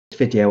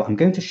video, I'm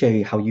going to show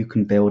you how you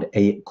can build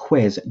a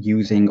quiz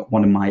using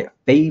one of my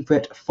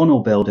favorite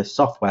funnel builder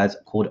softwares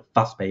called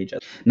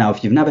Fastpages. Now,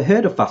 if you've never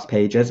heard of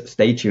Fastpages,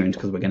 stay tuned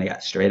because we're going to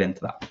get straight into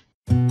that.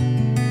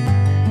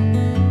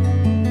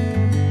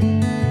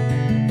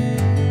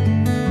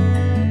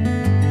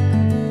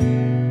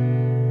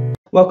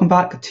 Welcome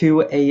back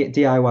to a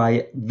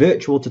DIY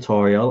virtual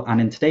tutorial, and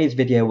in today's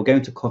video we're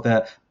going to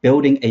cover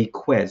building a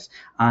quiz.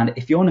 And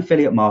if you're an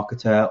affiliate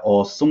marketer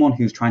or someone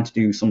who's trying to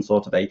do some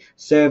sort of a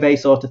survey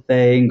sort of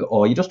thing,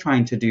 or you're just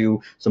trying to do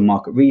some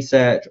market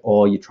research,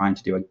 or you're trying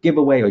to do a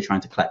giveaway, or you're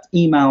trying to collect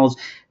emails,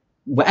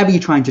 whatever you're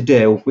trying to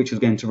do, which is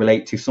going to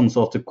relate to some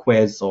sort of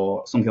quiz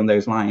or something on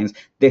those lines,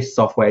 this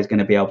software is going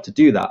to be able to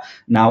do that.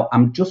 Now,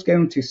 I'm just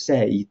going to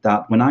say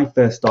that when I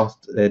first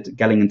started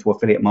getting into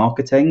affiliate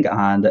marketing,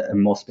 and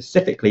more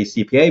specifically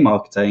CPA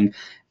marketing,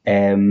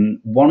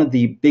 one of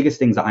the biggest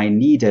things that I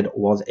needed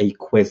was a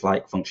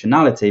quiz-like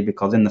functionality,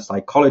 because in the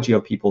psychology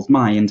of people's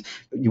mind,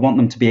 you want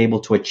them to be able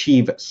to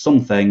achieve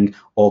something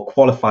or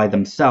qualify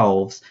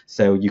themselves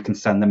so you can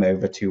send them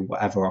over to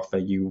whatever offer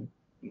you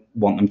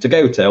want them to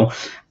go to.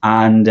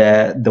 And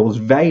there was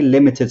very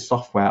limited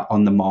software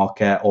on the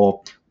market,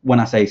 or when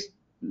I say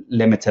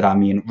limited, I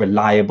mean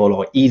reliable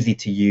or easy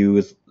to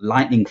use,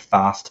 lightning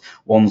fast,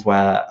 ones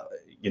where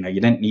you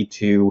didn't need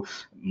to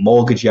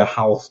mortgage your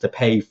house to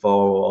pay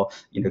for,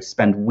 or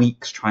spend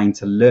weeks trying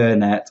to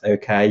learn it.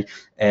 Okay.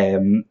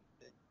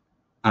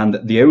 And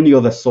the only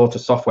other sort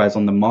of softwares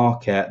on the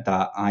market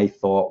that I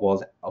thought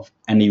was of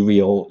any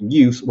real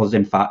use was,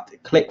 in fact,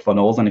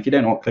 ClickFunnels. And if you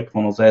don't know what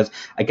ClickFunnels is,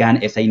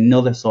 again, it's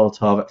another sort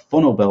of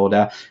funnel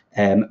builder,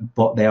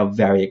 but they are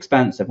very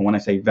expensive. And when I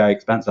say very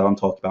expensive, I'm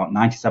talking about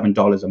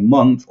 $97 a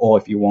month, or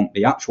if you want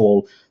the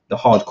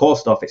hardcore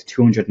stuff, it's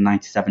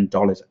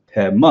 $297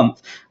 per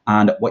month.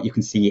 And what you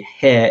can see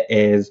here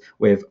is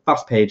with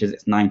Fastpages,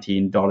 it's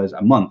 $19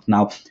 a month.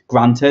 Now,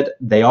 granted,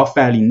 they are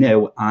fairly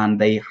new and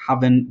they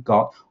haven't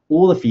got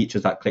all the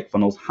features that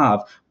ClickFunnels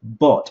have,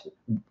 but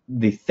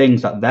the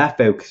things that they're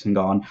focusing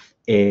on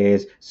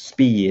is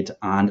speed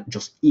and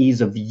just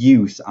ease of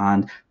use,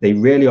 and they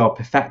really are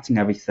perfecting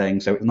everything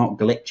so it's not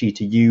glitchy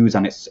to use,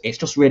 and it's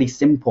just really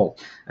simple.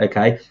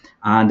 Okay,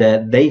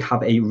 and they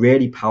have a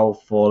really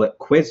powerful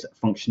quiz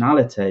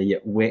functionality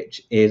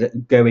which is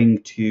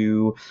going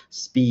to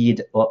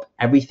speed up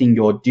everything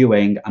you're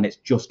doing, and it's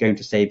just going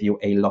to save you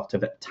a lot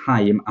of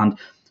time. And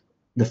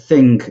the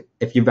thing,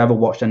 if you've ever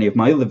watched any of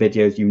my other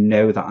videos, you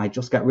know that I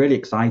just get really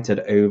excited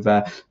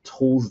over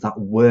tools that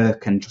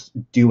work and just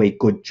do a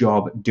good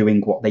job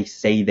doing what they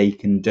say they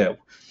can do.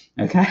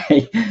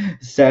 Okay,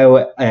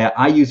 so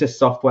I use this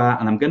software,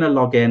 and I'm going to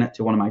log in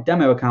to one of my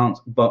demo accounts,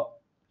 but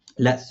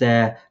let's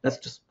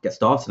just get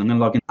started. I'm going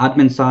to log in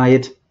admin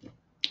side.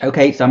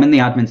 Okay, so I'm in the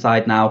admin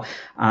side now,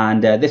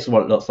 and this is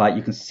what it looks like.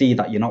 You can see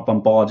that you're not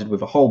bombarded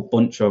with a whole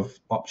bunch of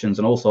options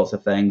and all sorts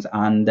of things.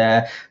 And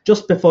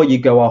just before you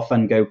go off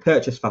and go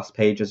purchase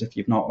Fastpages, if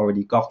you've not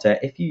already got it,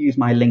 if you use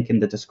my link in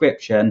the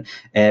description,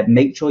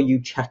 make sure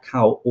you check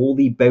out all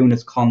the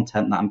bonus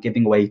content that I'm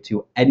giving away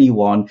to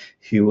anyone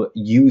who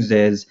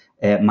uses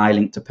my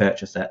link to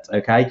purchase it.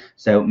 Okay,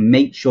 so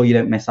make sure you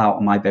don't miss out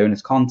on my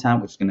bonus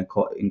content, which is going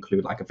to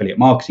include like affiliate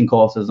marketing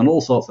courses and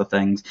all sorts of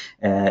things.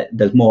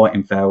 There's more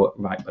info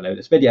right below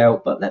this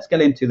video, but let's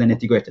get into the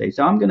nitty gritty.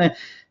 So I'm going to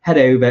head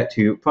over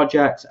to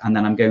projects, and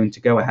then I'm going to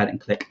go ahead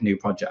and click new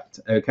project.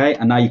 Okay,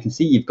 and now you can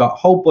see you've got a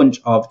whole bunch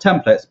of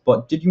templates,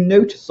 but did you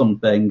notice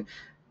something?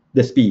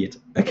 The speed.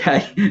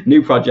 Okay,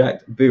 new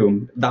project,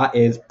 boom, that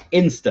is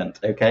instant.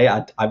 Okay,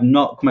 I've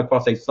not come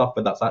across a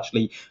software that's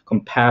actually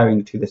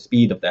comparing to the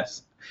speed of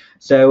this.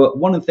 So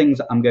one of the things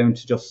that I'm going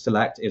to just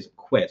select is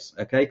quiz.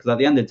 Okay, because at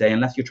the end of the day,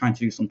 unless you're trying to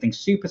do something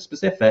super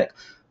specific,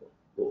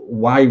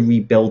 why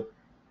rebuild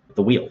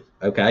the wheel?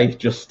 Okay,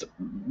 just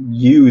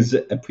use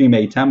a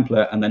pre-made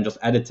template and then just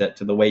edit it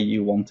to the way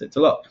you want it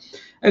to look.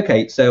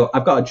 Okay, so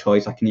I've got a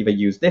choice. I can either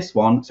use this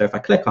one, so if I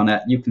click on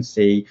it, you can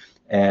see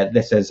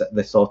this is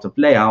the sort of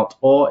layout,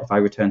 or if I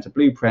return to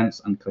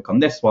blueprints and click on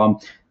this one,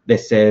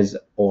 this is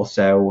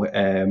also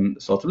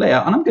sort of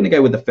layout. And I'm going to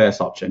go with the first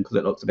option because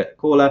it looks a bit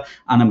cooler,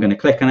 and I'm going to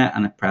click on it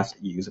and I press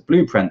use a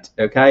blueprint.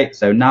 Okay,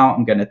 so now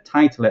I'm going to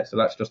title it, so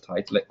let's just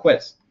title it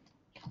quiz.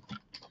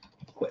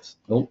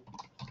 Oh.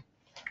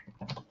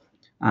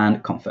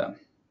 And confirm.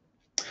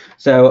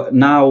 So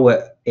now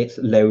it's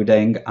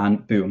loading,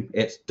 and boom,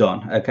 it's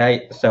done.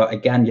 Okay, so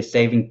again, you're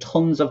saving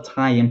tons of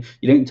time.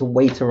 You don't need to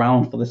wait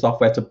around for the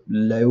software to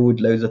load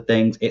loads of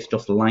things. It's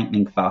just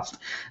lightning fast.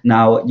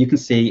 Now you can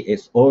see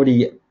it's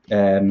already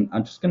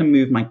I'm just going to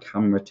move my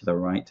camera to the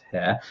right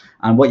here,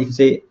 and what you can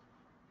see,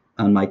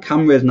 and my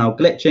camera is now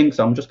glitching,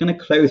 so I'm just going to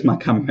close my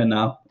camera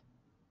now.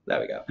 There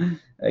we go.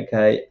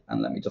 Okay,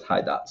 and let me just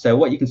hide that. So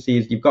what you can see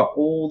is you've got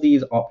all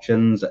these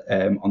options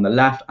on the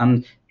left,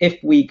 and if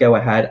we go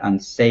ahead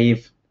and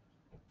save,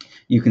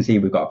 you can see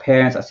we've got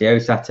appearance, SEO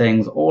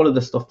settings, all of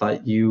the stuff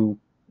that you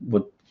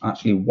would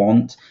actually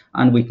want,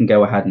 and we can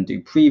go ahead and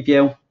do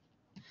preview,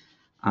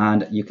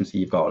 and you can see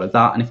you've got all of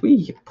that. And if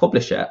we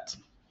publish it,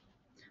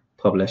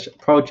 publish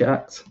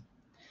project,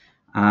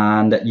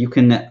 and you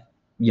can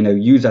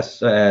use a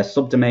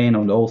subdomain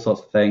and all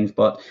sorts of things,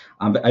 but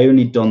I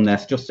only done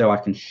this just so I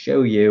can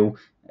show you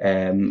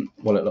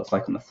what it looks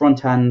like on the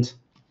front end.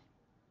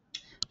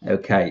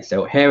 Okay,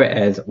 so here it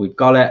is. We've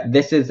got it.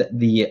 This is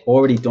the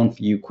already done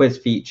for you quiz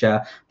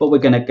feature, but we're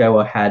going to go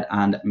ahead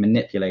and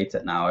manipulate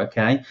it now.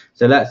 Okay,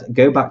 so let's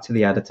go back to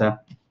the editor.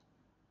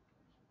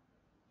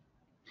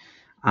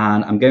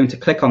 And I'm going to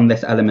click on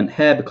this element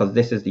here because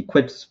this is the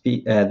quiz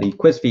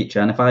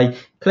feature. And if I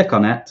click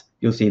on it,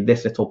 you'll see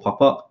this little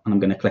pop up, and I'm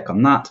going to click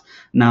on that.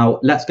 Now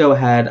let's go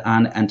ahead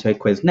and enter a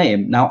quiz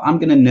name. Now I'm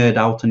going to nerd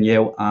out on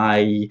you.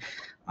 I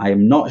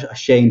am not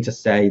ashamed to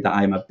say that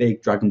I'm a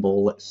big Dragon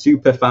Ball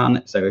Super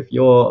fan. So if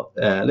you're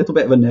a little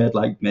bit of a nerd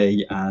like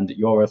me and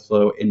you're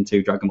also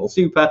into Dragon Ball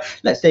Super,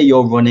 let's say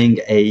you're running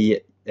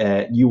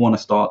you want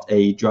to start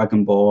a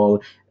Dragon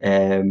Ball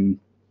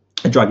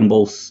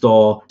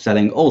store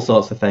selling all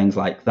sorts of things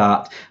like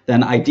that,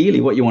 then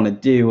ideally what you want to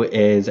do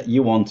is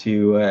you want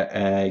to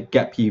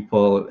get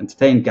people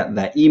entertained, get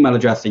their email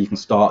address so you can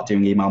start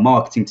doing email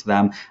marketing to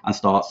them and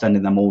start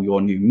sending them all your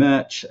new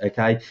merch.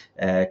 Okay,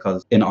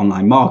 because in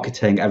online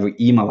marketing, every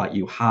email that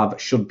you have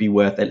should be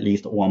worth at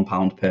least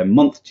 £1 per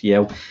month to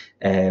you,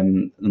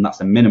 and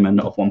that's a minimum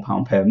of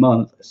 £1 per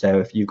month. So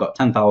if you've got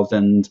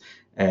 10,000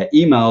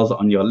 emails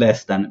on your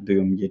list, then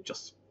boom, you're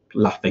just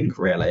laughing,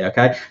 really.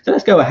 Okay, so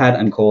let's go ahead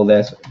and call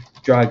this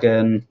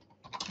Dragon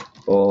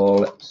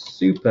Ball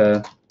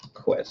Super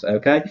Quiz.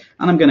 Okay,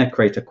 and I'm going to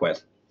create a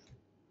quiz.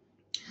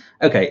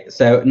 Okay,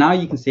 so now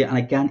you can see it, and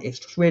again, it's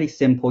just really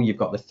simple. You've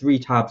got the 3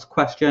 tabs: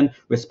 question,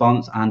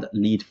 response, and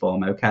lead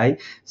form. Okay,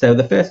 so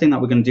the first thing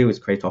that we're going to do is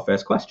create our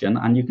first question,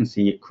 and you can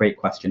see create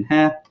question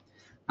here.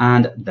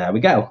 And there we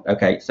go.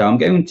 Okay, so I'm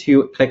going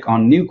to click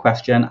on new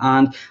question,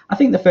 and I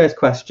think the first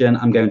question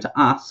I'm going to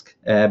ask,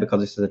 because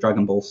this is a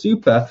Dragon Ball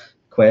Super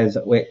quiz,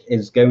 which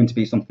is going to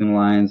be something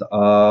along the lines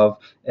of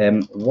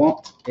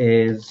what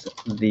is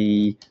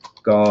the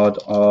god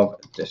of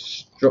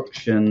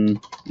destruction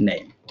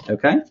name?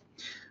 Okay,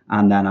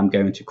 and then I'm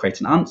going to create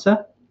an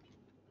answer,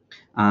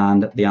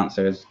 and the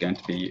answer is going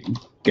to be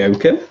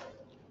Goku,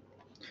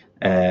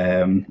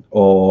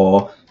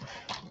 or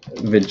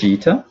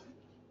Vegeta,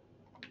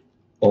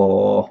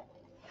 or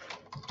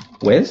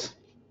Wiz,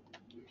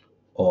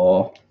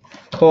 or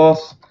of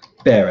course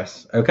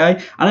Beerus. Okay,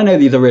 and I know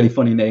these are really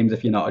funny names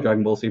if you're not a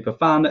Dragon Ball Super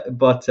fan,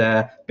 but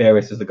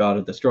Beerus is the god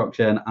of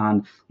destruction,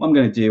 and what I'm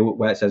going to do,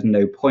 where it says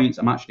no points,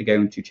 I'm actually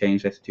going to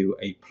change this to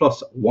a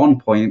 +1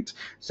 point,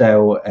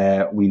 so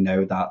we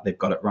know that they've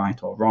got it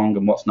right or wrong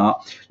and what's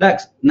not.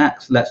 Next,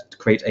 let's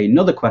create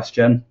another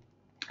question,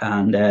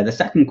 and the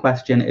second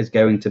question is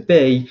going to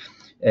be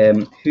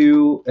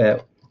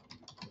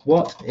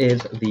what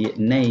is the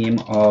name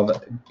of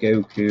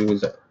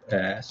Goku's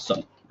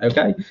son?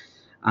 Okay,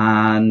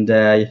 and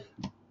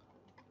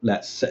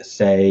let's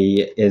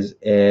say, is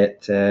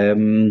it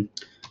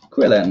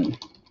Krillin?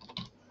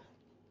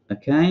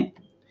 Okay,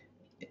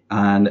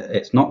 and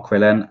it's not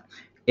Krillin.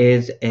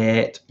 Is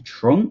it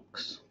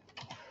Trunks?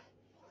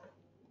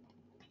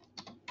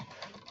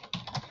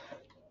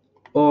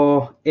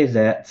 Or is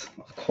it,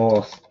 of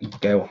course,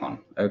 Gohan?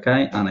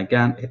 Okay, and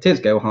again, it is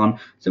Gohan,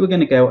 so we're going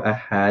to go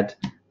ahead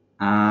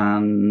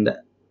and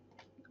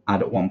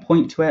add 1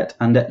 point to it,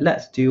 and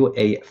let's do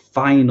a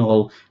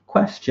final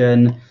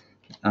question,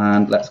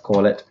 and let's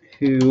call it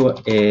who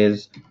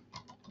is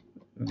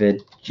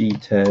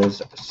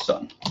Vegeta's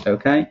son?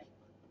 Okay,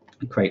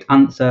 create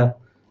answer.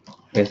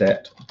 Is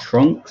it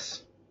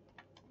Trunks?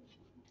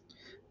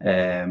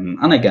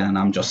 And again,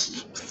 I'm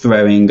just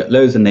throwing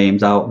loads of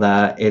names out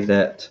there. Is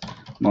it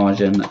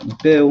Majin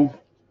Buu,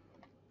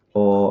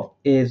 or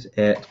is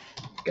it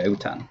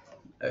Goten?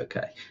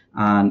 Okay,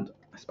 and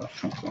I spelled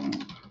Trunks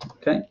wrong.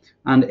 Okay,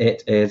 and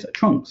it is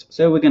Trunks.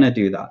 So we're going to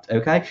do that.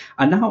 Okay,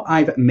 and now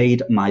I've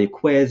made my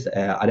quiz.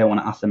 I don't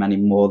want to ask them any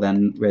more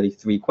than really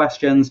 3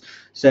 questions.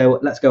 So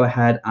let's go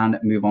ahead and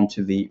move on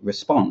to the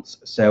response.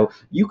 So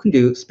you can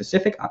do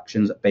specific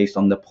actions based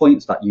on the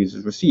points that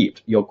users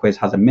received. Your quiz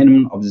has a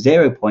minimum of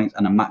 0 points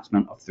and a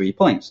maximum of 3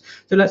 points.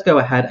 So let's go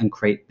ahead and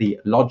create the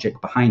logic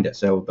behind it.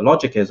 So the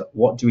logic is,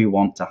 what do we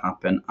want to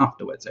happen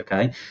afterwards?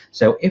 Okay,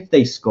 so if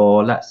they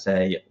score, let's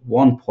say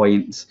 1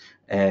 point,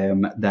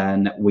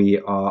 then we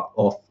are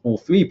off all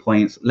 3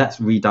 points. Let's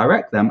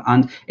redirect them,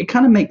 and it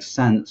kind of makes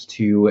sense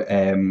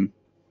to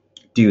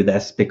do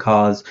this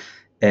because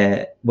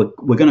we're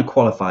going to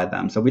qualify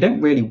them. So we don't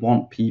really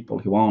want people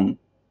who aren't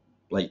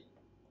like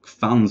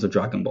fans of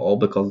Dragon Ball,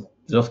 because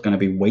they're just going to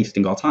be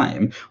wasting our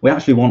time. We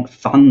actually want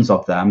fans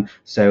of them,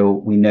 so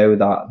we know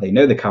that they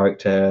know the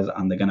characters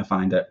and they're going to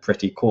find it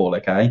pretty cool.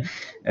 Okay,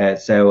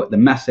 so the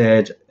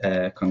message,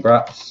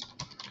 congrats.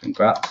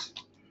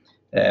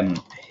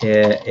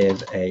 Here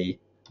is a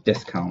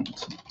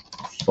discount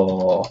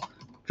for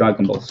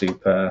Dragon Ball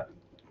Super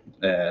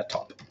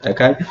top.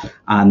 Okay,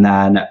 and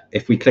then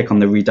if we click on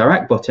the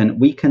redirect button,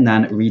 we can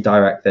then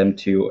redirect them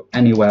to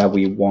anywhere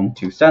we want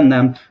to send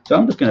them. So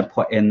I'm just going to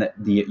put in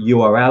the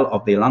URL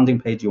of the landing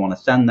page you want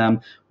to send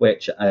them,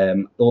 which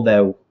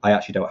although I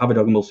actually don't have a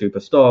Dog'n'Bull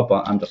Superstore,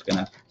 but I'm just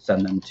going to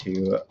send them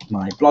to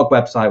my blog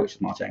website, which is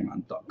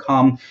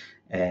martinegman.com.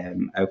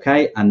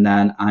 Okay, and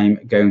then I'm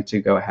going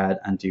to go ahead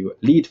and do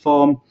lead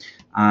form,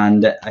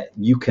 and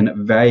you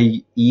can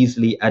very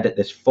easily edit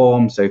this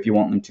form. So if you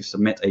want them to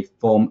submit a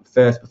form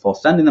first before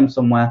sending them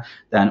somewhere,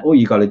 then all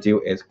you got to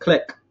do is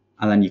click,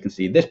 and then you can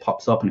see this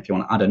pops up, and if you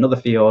want to add another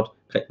field,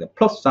 click the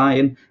plus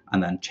sign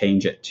and then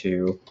change it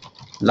to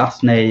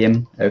last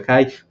name.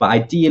 Okay, but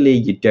ideally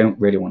you don't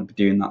really want to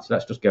be doing that, so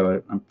let's just go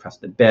and press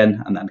the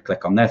bin and then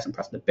click on this and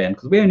press the bin,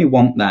 because we only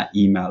want that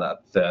email at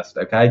first.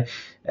 Okay,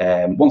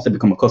 once they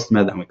become a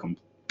customer, then we can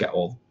get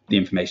all the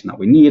information that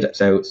we need.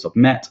 So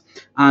submit,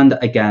 and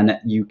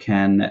again you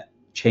can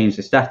change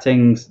the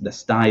settings, the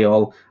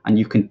style, and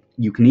you can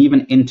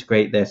even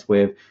integrate this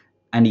with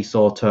any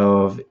sort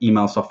of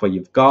email software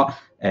you've got.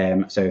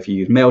 So if you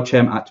use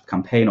MailChimp,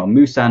 ActiveCampaign, or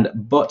Moosend,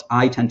 but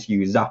I tend to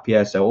use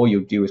Zapier, so all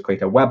you do is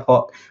create a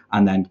webhook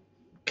and then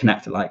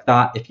connect it like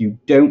that. If you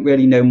don't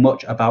really know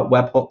much about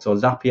webhooks or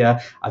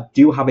Zapier, I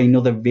do have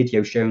another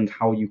video showing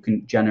how you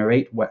can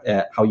create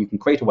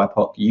a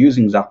webhook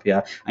using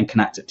Zapier and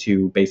connect it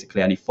to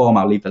basically any form.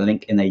 I'll leave a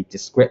link in the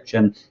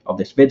description of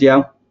this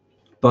video.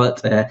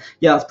 But yeah,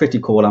 that's pretty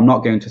cool. I'm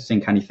not going to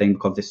sync anything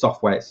because the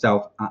software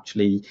itself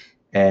actually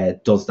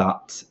does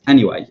that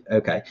anyway.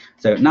 Okay,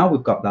 so now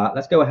we've got that.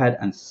 Let's go ahead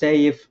and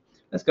save.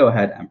 Let's go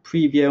ahead and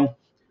preview,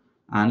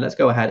 and let's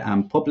go ahead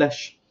and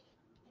publish.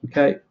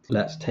 Okay,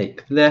 let's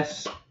take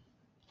this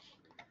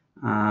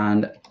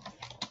and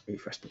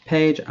refresh the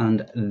page,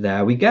 and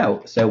there we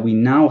go. So we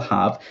now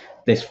have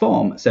this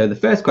form. So the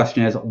first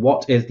question is,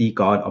 what is the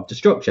god of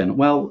destruction?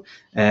 Well,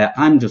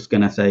 I'm just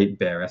going to say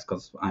Beerus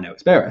because I know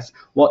it's Beerus.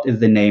 What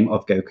is the name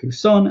of Goku's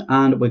son?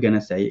 And we're going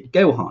to say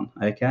Gohan.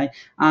 Okay,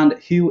 and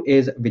who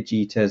is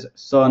Vegeta's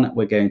son?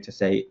 We're going to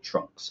say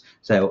Trunks.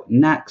 So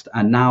next,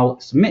 and now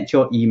submit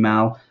your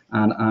email,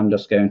 and I'm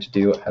just going to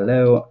do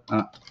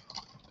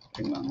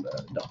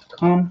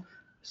hello@martinegman.com,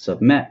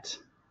 submit.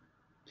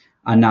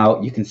 And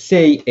now you can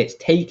see it's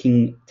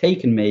taken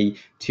me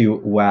to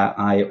where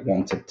I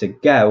wanted to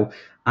go.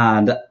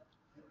 And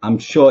I'm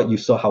sure you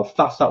saw how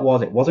fast that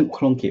was. It wasn't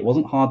clunky, it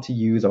wasn't hard to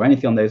use or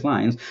anything on those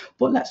lines.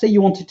 But let's say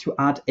you wanted to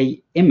add an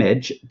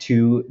image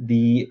to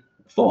the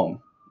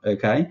form.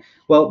 Okay,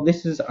 well,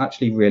 this is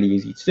actually really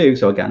easy to do.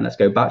 So again, let's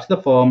go back to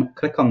the form,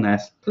 click on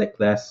this, click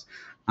this,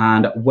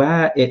 and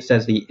where it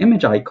says the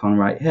image icon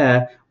right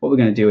here, what we're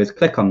going to do is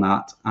click on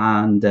that.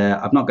 And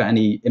I've not got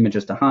any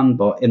images to hand,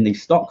 but in the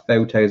stock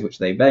photos, which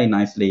they very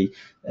nicely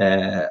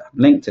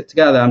linked it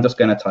together, I'm just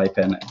going to type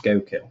in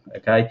Goku.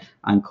 Okay,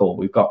 and cool,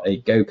 we've got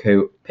a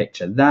Goku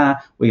picture there.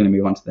 We're going to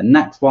move on to the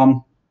next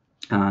one,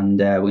 and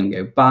we're going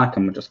to go back,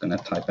 and we're just going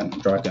to type in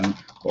Dragon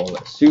Ball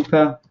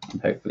Super,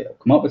 and hopefully it'll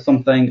come up with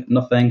something.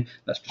 Nothing.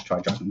 Let's just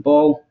try Dragon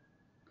Ball.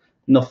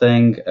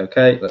 Nothing.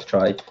 Okay, let's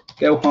try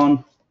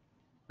Gohan.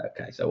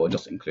 Okay, so we'll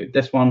just include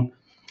this one.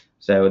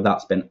 So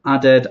that's been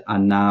added,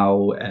 and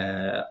now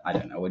I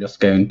don't know, we're just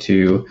going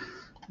to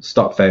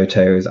stock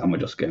photos, and we're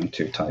just going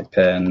to type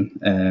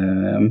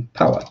in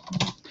power,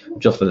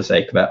 just for the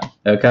sake of it.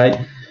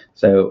 Okay,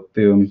 so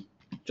boom,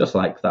 just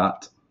like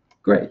that.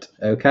 Great.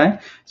 Okay,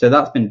 so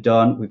that's been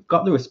done. We've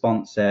got the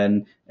response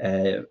in.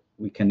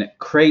 We can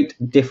create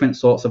different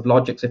sorts of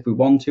logics if we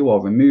want to,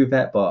 or remove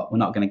it, but we're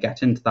not going to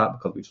get into that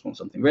because we just want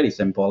something really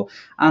simple.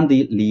 And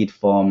the lead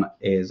form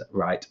is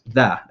right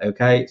there.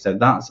 Okay, so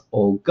that's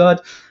all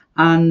good.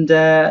 And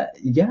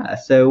yeah,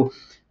 so,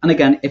 and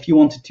again, if you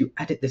wanted to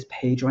edit this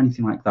page or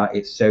anything like that,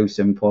 it's so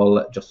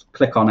simple. Just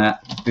click on it,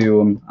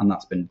 boom, and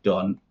that's been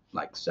done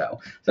like so.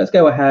 So let's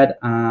go ahead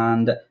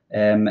and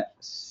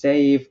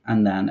save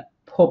and then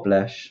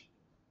publish.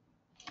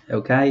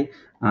 Okay,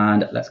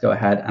 and let's go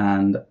ahead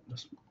and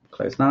just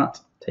close that,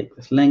 take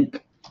this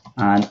link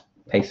and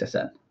paste this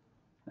in.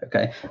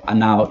 Okay, and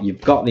now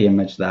you've got the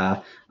image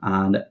there,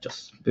 and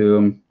just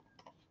boom,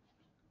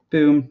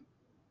 boom.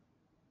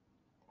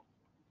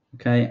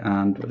 Okay,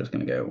 and we're just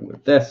going to go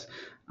with this,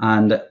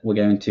 and we're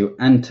going to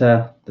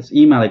enter this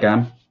email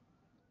again,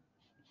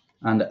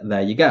 and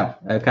there you go.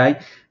 Okay,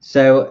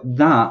 so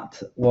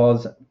that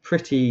was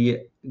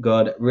pretty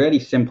good, really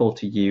simple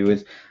to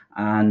use,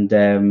 and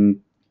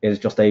is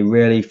just a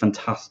really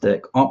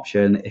fantastic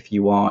option if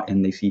you are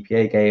in the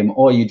CPA game,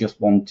 or you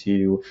just want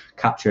to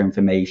capture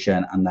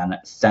information and then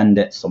send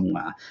it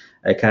somewhere.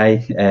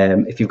 Okay,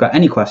 if you've got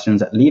any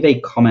questions, leave a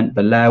comment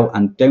below,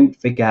 and don't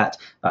forget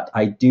that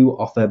I do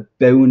offer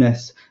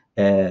bonus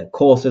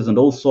courses and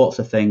all sorts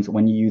of things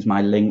when you use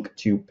my link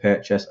to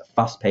purchase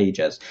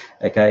Fastpages.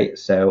 Okay,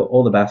 so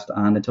all the best,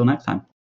 and until next time.